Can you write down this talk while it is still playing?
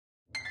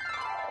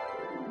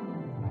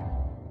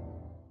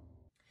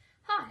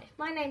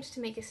my name's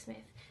Tamika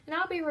Smith, and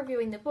I'll be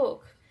reviewing the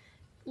book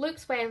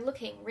Luke's Way of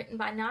Looking, written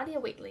by Nadia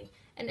Wheatley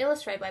and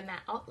illustrated by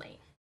Matt Ottley.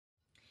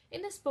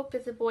 In this book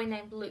there's a boy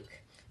named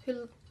Luke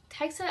who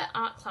takes an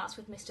art class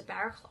with Mr.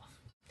 Barraclough.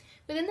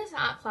 Within this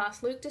art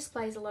class, Luke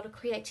displays a lot of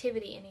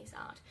creativity in his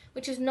art,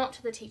 which is not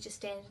to the teacher's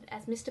standard,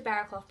 as Mr.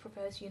 Barraclough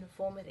prefers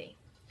uniformity.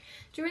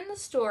 During the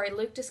story,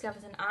 Luke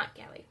discovers an art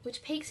gallery,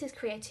 which piques his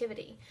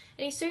creativity,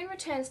 and he soon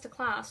returns to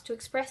class to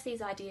express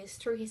these ideas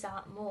through his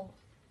art more.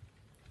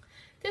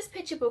 This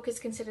picture book is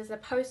considered a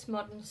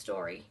postmodern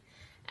story,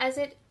 as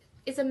it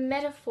is a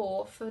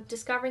metaphor for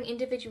discovering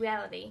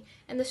individuality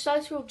and the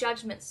social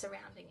judgments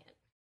surrounding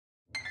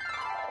it.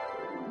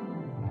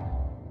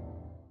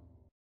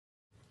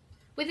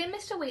 Within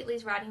Mr.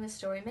 Wheatley's writing the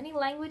story, many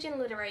language and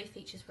literary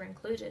features were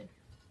included.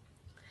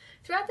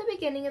 Throughout the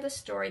beginning of the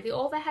story, the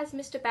author has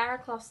Mr.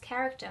 Barraclough's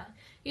character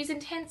use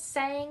intense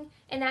saying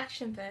and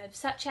action verbs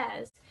such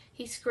as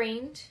he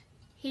screamed,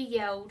 he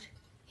yelled,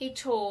 he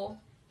tore,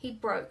 he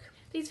broke.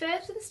 These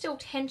verbs instill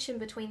tension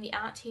between the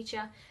art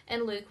teacher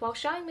and Luke while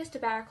showing Mr.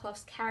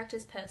 Barraclough's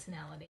character's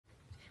personality.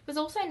 It was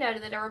also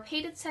noted that a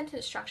repeated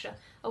sentence structure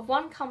of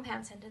one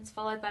compound sentence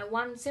followed by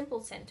one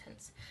simple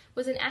sentence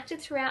was enacted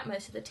throughout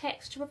most of the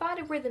text to provide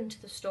a rhythm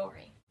to the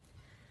story.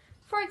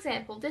 For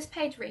example, this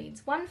page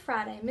reads, "One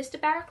Friday, Mr.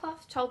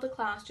 Barraclough told the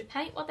class to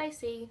paint what they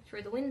see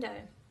through the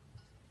window.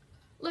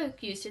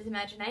 Luke used his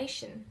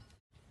imagination."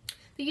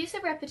 The use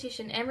of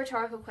repetition and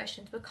rhetorical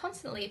questions were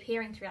constantly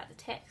appearing throughout the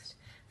text.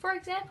 For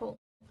example,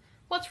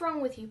 "What's wrong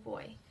with you,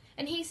 boy?"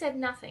 and "He said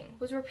nothing"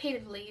 was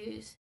repeatedly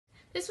used.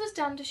 This was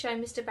done to show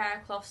Mr.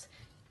 Barraclough's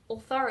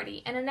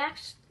authority and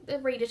enact the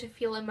reader to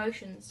feel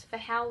emotions for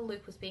how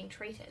Luke was being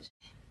treated.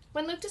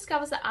 When Luke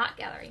discovers the art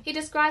gallery, he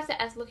describes it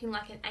as looking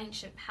like an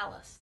ancient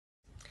palace.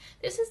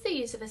 This is the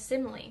use of a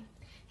simile.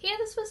 Here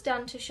this was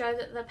done to show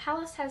that the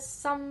palace has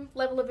some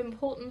level of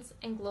importance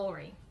and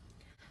glory.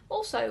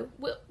 Also,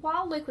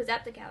 while Luke was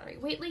at the gallery,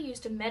 Wheatley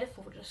used a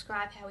metaphor to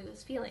describe how he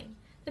was feeling.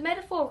 The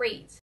metaphor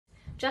reads,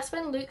 "Just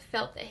when Luke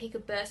felt that he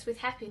could burst with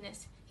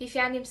happiness, he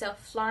found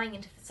himself flying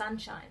into the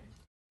sunshine."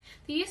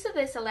 The use of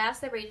this allows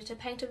the reader to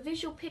paint a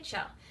visual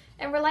picture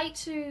and relate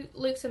to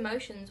Luke's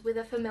emotions with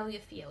a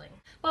familiar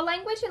feeling. While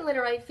language and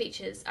literary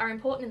features are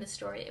important in the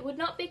story, it would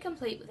not be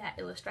complete without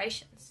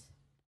illustrations.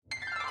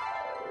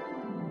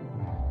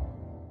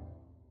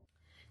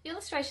 The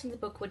illustrations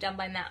of the book were done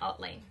by Matt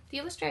Ottley. The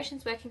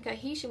illustrations work in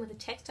cohesion with the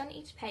text on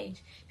each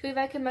page to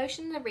evoke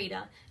emotion in the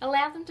reader and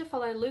allow them to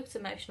follow Luke's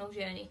emotional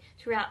journey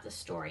throughout the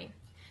story.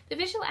 The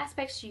visual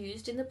aspects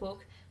used in the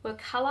book were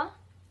colour,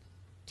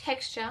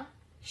 texture,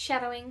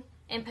 shadowing,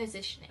 and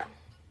positioning.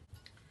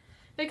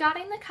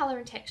 Regarding the colour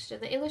and texture,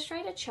 the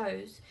illustrator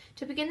chose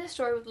to begin the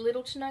story with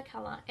little to no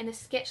colour and a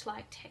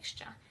sketch-like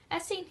texture,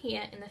 as seen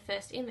here in the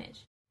first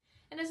image.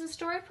 And as the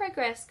story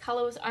progressed,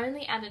 colour was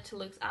only added to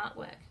Luke's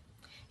artwork.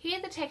 Here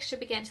the texture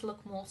began to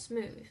look more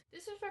smooth.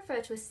 This is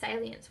referred to as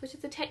salience, which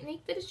is a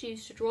technique that is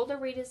used to draw the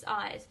reader's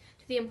eyes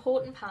to the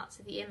important parts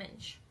of the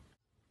image.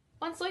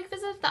 Once Luke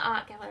visited the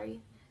art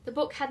gallery, the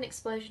book had an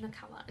explosion of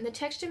colour, and the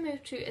texture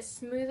moved to a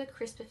smoother,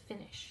 crisper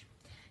finish.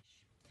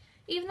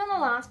 Even on the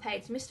last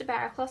page, Mr.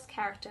 Barraclough's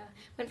character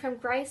went from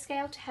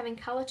greyscale to having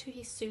colour to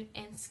his suit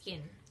and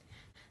skin.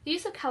 The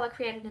use of colour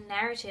created a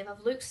narrative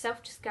of Luke's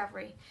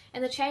self-discovery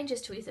and the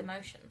changes to his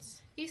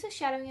emotions. The use of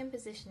shadowing and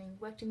positioning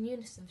worked in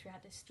unison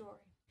throughout this story.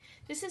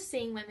 This is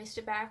seen when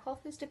Mr.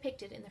 Barraclough is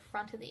depicted in the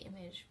front of the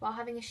image, while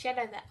having a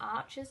shadow that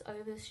arches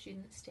over the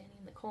student standing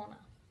in the corner.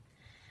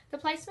 The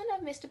placement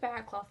of Mr.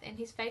 Barraclough and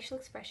his facial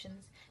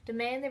expressions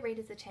demand the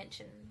reader's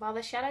attention, while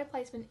the shadow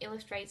placement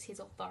illustrates his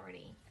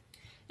authority.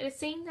 It is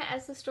seen that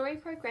as the story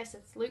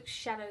progresses, Luke's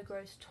shadow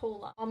grows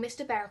taller, while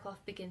Mr.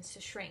 Barraclough begins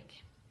to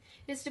shrink.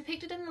 It is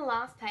depicted in the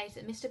last page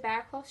that Mr.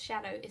 Barraclough's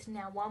shadow is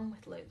now one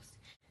with Luke's.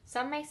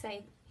 Some may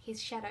say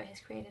his shadow has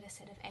created a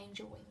set of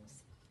angel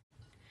wings.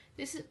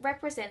 This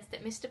represents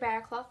that Mr.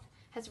 Barraclough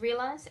has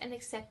realised and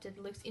accepted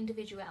Luke's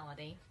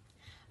individuality.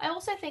 I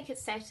also think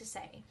it's safe to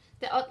say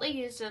that Ottley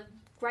used a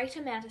great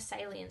amount of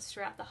salience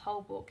throughout the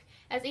whole book,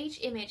 as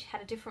each image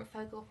had a different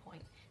focal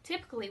point,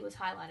 typically was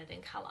highlighted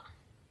in colour.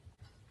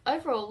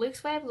 Overall,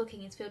 Luke's Way of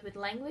Looking is filled with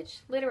language,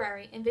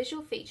 literary and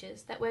visual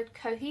features that work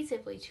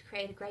cohesively to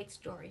create a great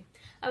story.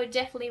 I would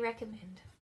definitely recommend.